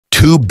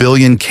2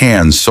 billion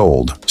cans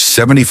sold,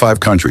 75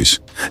 countries,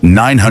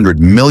 900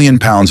 million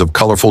pounds of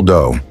colorful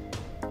dough.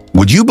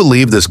 Would you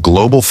believe this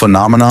global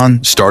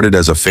phenomenon started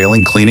as a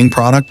failing cleaning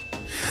product?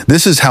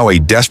 This is how a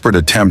desperate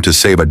attempt to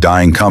save a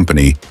dying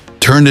company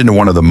turned into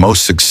one of the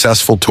most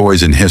successful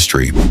toys in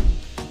history.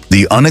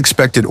 The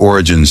unexpected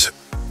origins.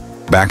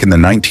 Back in the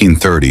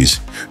 1930s,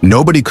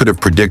 nobody could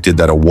have predicted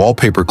that a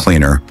wallpaper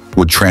cleaner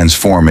would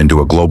transform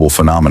into a global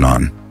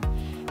phenomenon.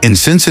 In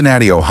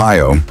Cincinnati,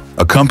 Ohio,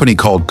 a company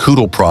called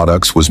Koodle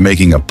Products was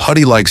making a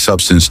putty-like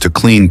substance to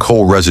clean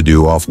coal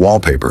residue off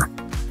wallpaper.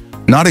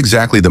 Not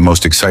exactly the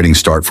most exciting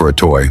start for a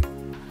toy.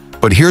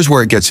 But here's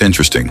where it gets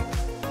interesting.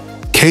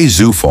 Kay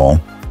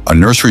Zufall, a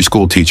nursery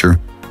school teacher,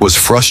 was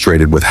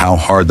frustrated with how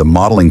hard the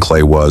modeling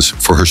clay was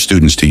for her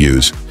students to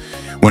use.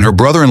 When her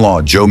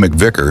brother-in-law, Joe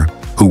McVicker,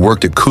 who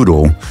worked at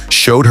Koodle,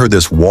 showed her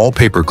this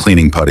wallpaper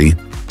cleaning putty,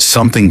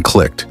 something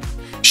clicked.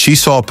 She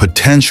saw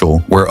potential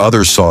where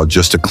others saw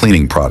just a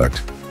cleaning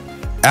product.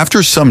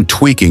 After some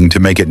tweaking to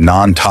make it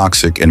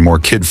non-toxic and more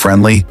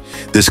kid-friendly,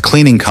 this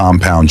cleaning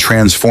compound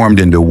transformed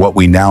into what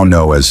we now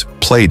know as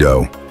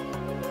Play-Doh.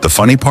 The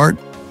funny part?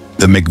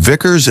 The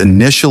McVickers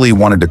initially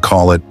wanted to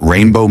call it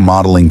Rainbow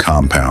Modeling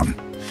Compound.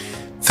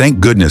 Thank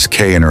goodness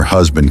Kay and her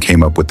husband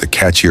came up with the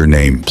catchier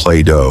name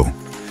Play-Doh.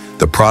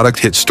 The product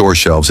hit store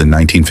shelves in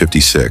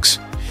 1956,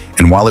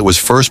 and while it was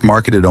first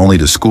marketed only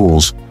to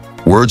schools,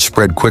 word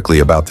spread quickly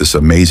about this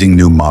amazing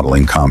new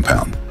modeling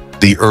compound.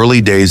 The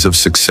early days of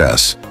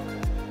success.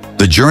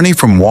 The journey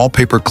from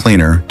wallpaper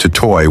cleaner to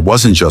toy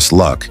wasn't just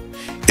luck,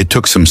 it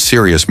took some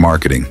serious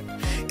marketing.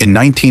 In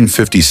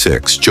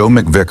 1956, Joe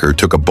McVicker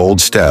took a bold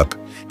step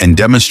and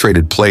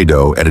demonstrated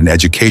Play-Doh at an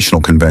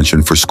educational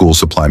convention for school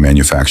supply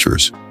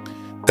manufacturers.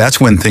 That's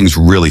when things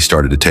really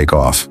started to take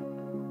off.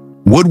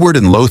 Woodward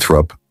and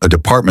Lothrop, a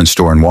department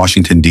store in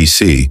Washington,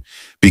 D.C.,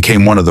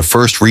 became one of the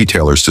first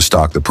retailers to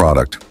stock the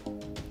product.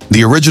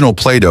 The original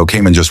Play-Doh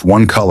came in just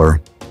one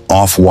color,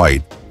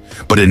 off-white,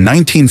 but in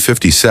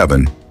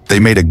 1957, they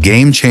made a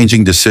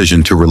game-changing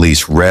decision to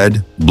release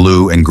red,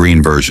 blue, and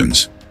green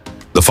versions.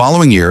 The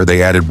following year,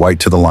 they added white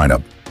to the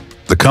lineup.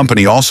 The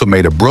company also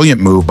made a brilliant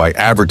move by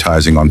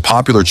advertising on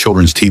popular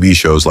children's TV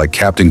shows like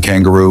Captain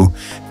Kangaroo,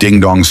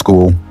 Ding Dong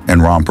School,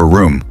 and Romper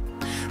Room.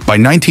 By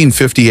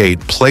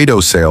 1958,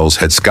 Play-Doh sales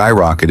had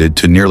skyrocketed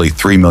to nearly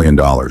 $3 million.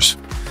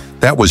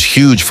 That was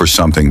huge for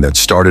something that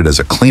started as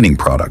a cleaning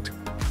product.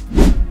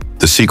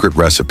 The secret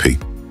recipe.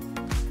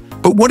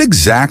 But what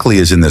exactly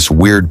is in this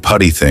weird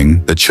putty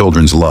thing that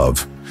children's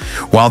love?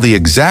 While the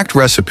exact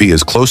recipe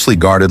is closely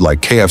guarded like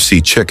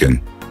KFC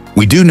chicken,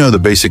 we do know the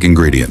basic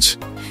ingredients.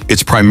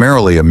 It's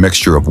primarily a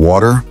mixture of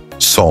water,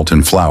 salt,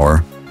 and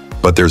flour,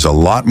 but there's a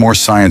lot more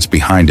science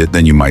behind it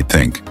than you might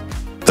think.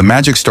 The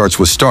magic starts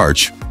with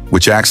starch,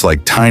 which acts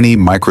like tiny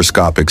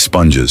microscopic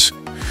sponges.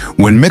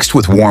 When mixed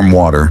with warm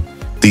water,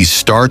 these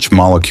starch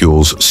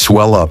molecules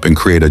swell up and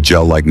create a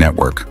gel-like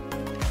network.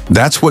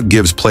 That's what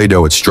gives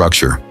Play-Doh its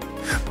structure.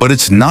 But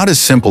it's not as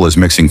simple as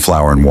mixing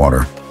flour and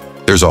water.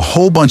 There's a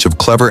whole bunch of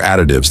clever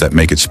additives that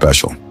make it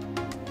special.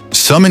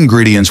 Some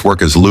ingredients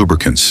work as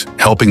lubricants,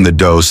 helping the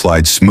dough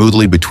slide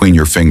smoothly between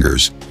your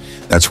fingers.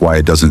 That's why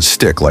it doesn't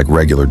stick like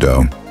regular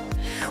dough.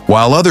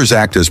 While others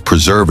act as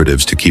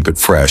preservatives to keep it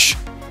fresh,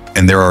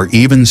 and there are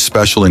even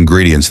special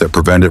ingredients that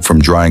prevent it from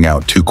drying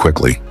out too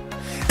quickly.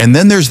 And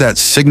then there's that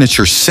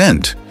signature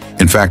scent.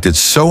 In fact, it's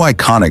so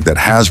iconic that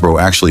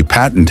Hasbro actually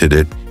patented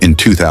it in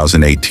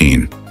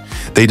 2018.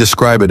 They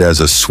describe it as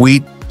a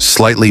sweet,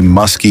 slightly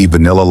musky,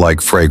 vanilla-like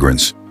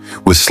fragrance,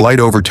 with slight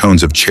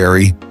overtones of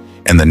cherry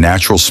and the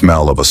natural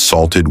smell of a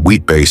salted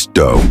wheat-based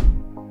dough.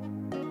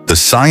 The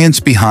science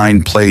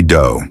behind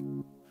Play-Doh.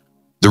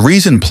 The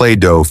reason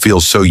Play-Doh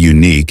feels so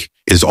unique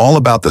is all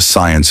about the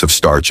science of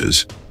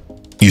starches.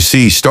 You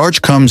see,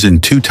 starch comes in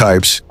two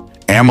types,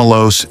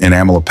 amylose and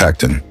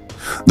amylopectin.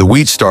 The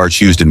wheat starch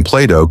used in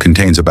Play-Doh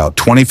contains about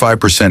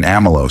 25%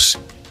 amylose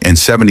and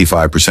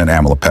 75%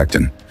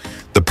 amylopectin,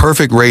 the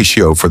perfect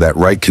ratio for that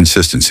right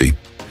consistency.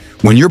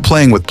 When you're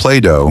playing with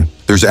Play-Doh,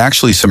 there's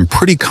actually some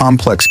pretty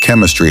complex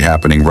chemistry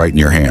happening right in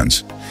your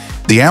hands.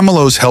 The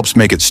amylose helps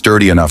make it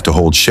sturdy enough to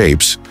hold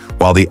shapes,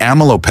 while the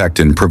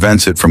amylopectin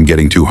prevents it from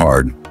getting too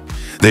hard.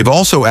 They've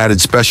also added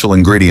special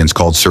ingredients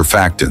called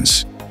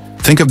surfactants.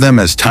 Think of them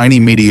as tiny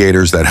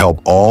mediators that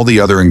help all the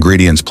other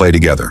ingredients play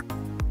together.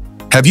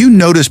 Have you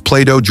noticed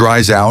Play-Doh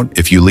dries out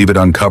if you leave it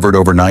uncovered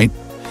overnight?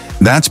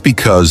 That's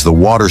because the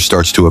water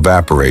starts to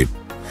evaporate,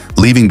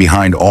 leaving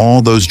behind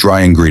all those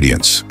dry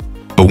ingredients.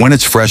 But when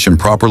it's fresh and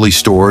properly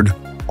stored,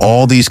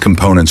 all these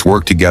components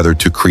work together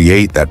to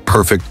create that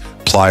perfect,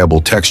 pliable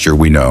texture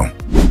we know.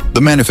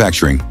 The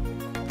manufacturing.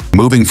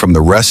 Moving from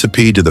the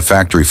recipe to the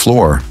factory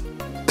floor,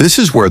 this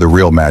is where the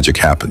real magic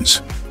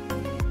happens.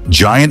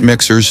 Giant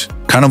mixers,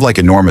 kind of like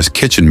enormous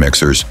kitchen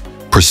mixers,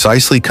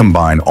 precisely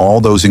combine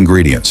all those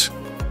ingredients.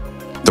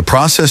 The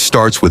process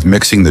starts with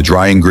mixing the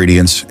dry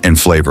ingredients and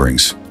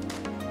flavorings.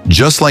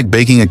 Just like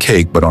baking a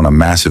cake, but on a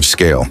massive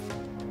scale.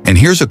 And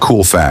here's a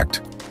cool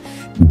fact.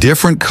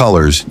 Different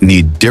colors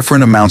need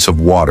different amounts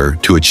of water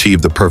to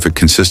achieve the perfect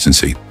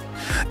consistency.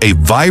 A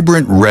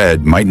vibrant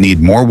red might need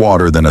more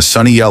water than a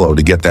sunny yellow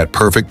to get that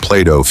perfect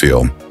Play-Doh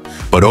feel.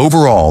 But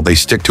overall, they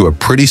stick to a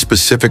pretty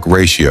specific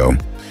ratio,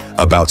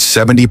 about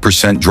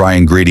 70% dry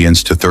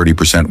ingredients to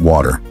 30%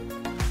 water.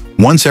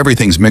 Once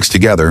everything's mixed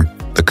together,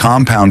 the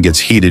compound gets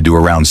heated to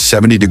around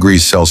 70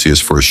 degrees Celsius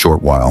for a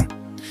short while.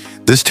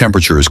 This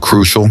temperature is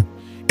crucial.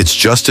 It's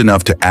just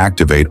enough to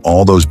activate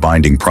all those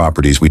binding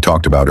properties we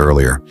talked about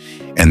earlier.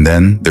 And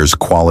then there's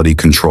quality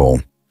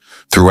control.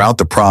 Throughout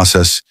the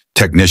process,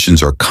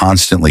 technicians are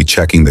constantly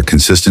checking the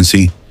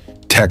consistency,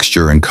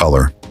 texture, and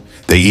color.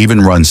 They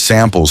even run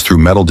samples through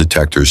metal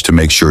detectors to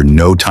make sure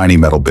no tiny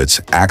metal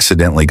bits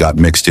accidentally got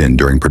mixed in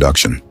during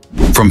production.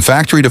 From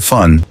factory to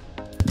fun,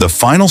 the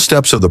final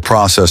steps of the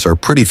process are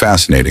pretty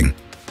fascinating.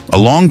 A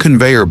long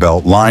conveyor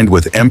belt lined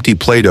with empty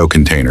Play-Doh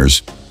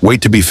containers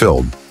wait to be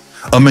filled.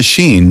 A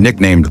machine,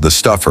 nicknamed the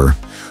stuffer,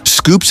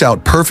 scoops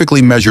out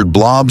perfectly measured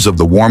blobs of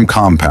the warm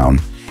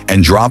compound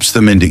and drops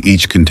them into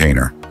each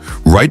container.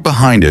 Right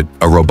behind it,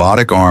 a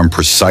robotic arm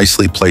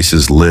precisely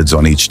places lids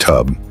on each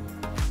tub.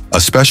 A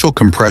special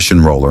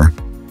compression roller,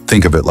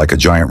 think of it like a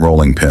giant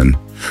rolling pin,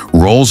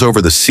 rolls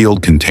over the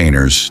sealed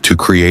containers to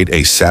create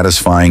a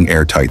satisfying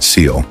airtight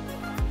seal.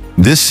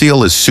 This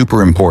seal is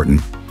super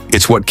important.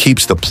 It's what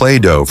keeps the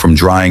Play-Doh from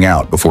drying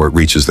out before it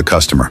reaches the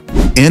customer.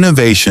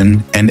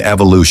 Innovation and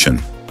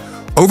evolution.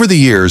 Over the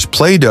years,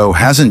 Play-Doh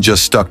hasn't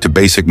just stuck to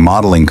basic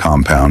modeling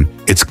compound,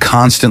 it's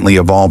constantly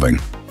evolving.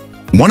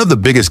 One of the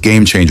biggest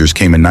game changers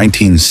came in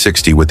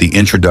 1960 with the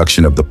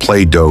introduction of the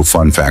Play-Doh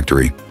Fun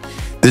Factory.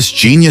 This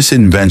genius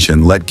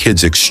invention let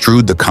kids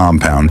extrude the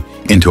compound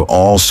into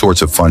all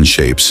sorts of fun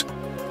shapes,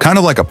 kind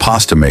of like a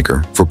pasta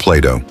maker for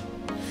Play-Doh.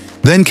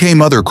 Then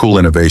came other cool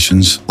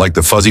innovations, like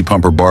the Fuzzy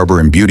Pumper Barber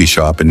and Beauty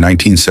Shop in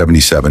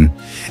 1977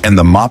 and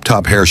the Mop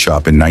Top Hair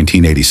Shop in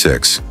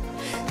 1986.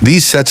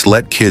 These sets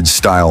let kids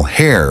style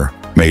hair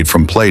made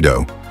from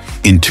Play-Doh.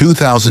 In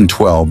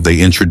 2012,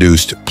 they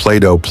introduced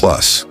Play-Doh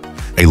Plus,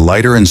 a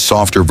lighter and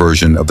softer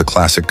version of the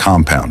classic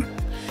compound.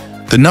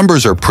 The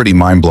numbers are pretty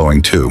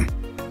mind-blowing too.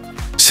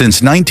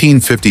 Since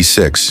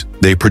 1956,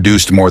 they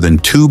produced more than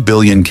 2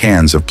 billion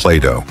cans of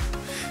Play-Doh.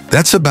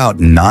 That's about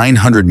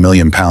 900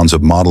 million pounds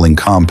of modeling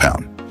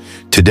compound.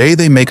 Today,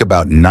 they make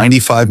about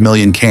 95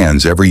 million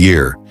cans every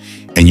year,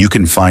 and you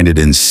can find it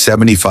in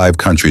 75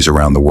 countries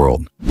around the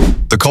world.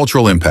 The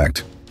cultural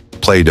impact.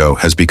 Play-Doh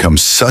has become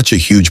such a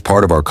huge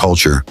part of our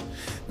culture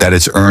that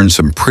it's earned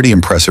some pretty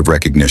impressive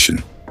recognition.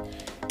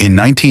 In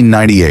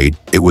 1998,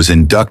 it was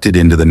inducted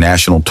into the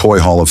National Toy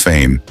Hall of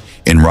Fame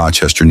in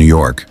Rochester, New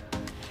York.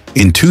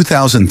 In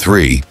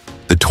 2003,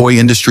 the Toy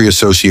Industry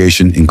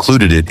Association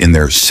included it in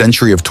their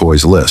Century of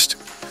Toys list,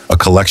 a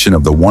collection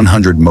of the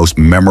 100 most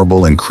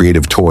memorable and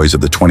creative toys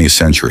of the 20th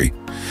century.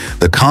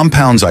 The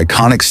compound's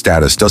iconic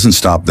status doesn't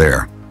stop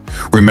there.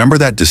 Remember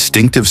that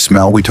distinctive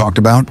smell we talked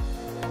about?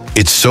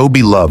 It's so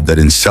beloved that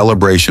in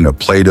celebration of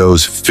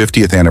Play-Doh's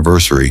 50th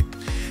anniversary,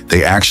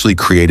 they actually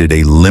created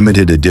a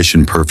limited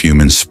edition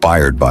perfume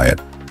inspired by it.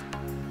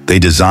 They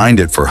designed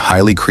it for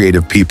highly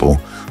creative people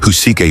who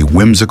seek a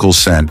whimsical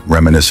scent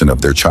reminiscent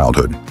of their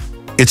childhood.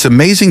 It's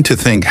amazing to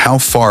think how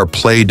far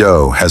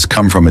Play-Doh has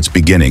come from its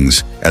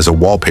beginnings as a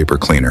wallpaper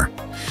cleaner.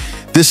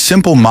 This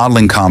simple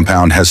modeling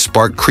compound has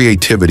sparked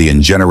creativity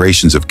in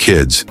generations of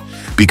kids,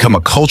 become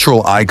a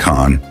cultural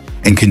icon,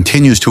 and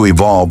continues to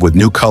evolve with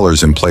new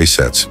colors and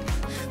playsets.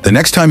 The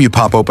next time you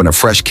pop open a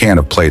fresh can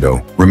of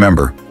Play-Doh,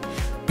 remember,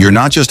 you're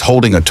not just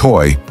holding a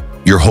toy,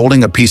 you're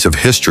holding a piece of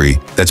history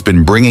that's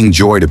been bringing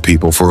joy to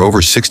people for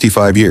over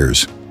 65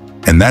 years.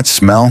 And that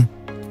smell?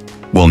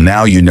 Well,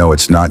 now you know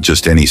it's not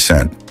just any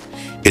scent.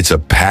 It's a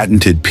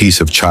patented piece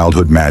of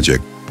childhood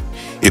magic.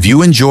 If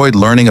you enjoyed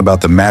learning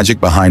about the magic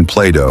behind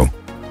Play-Doh,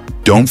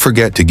 don't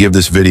forget to give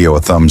this video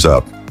a thumbs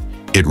up.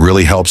 It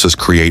really helps us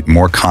create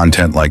more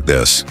content like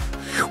this.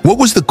 What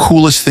was the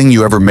coolest thing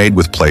you ever made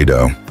with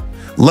Play-Doh?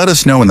 Let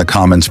us know in the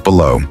comments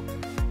below.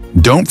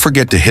 Don't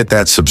forget to hit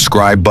that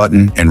subscribe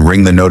button and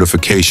ring the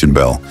notification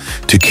bell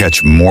to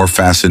catch more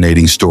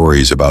fascinating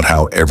stories about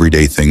how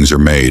everyday things are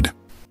made.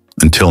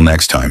 Until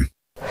next time.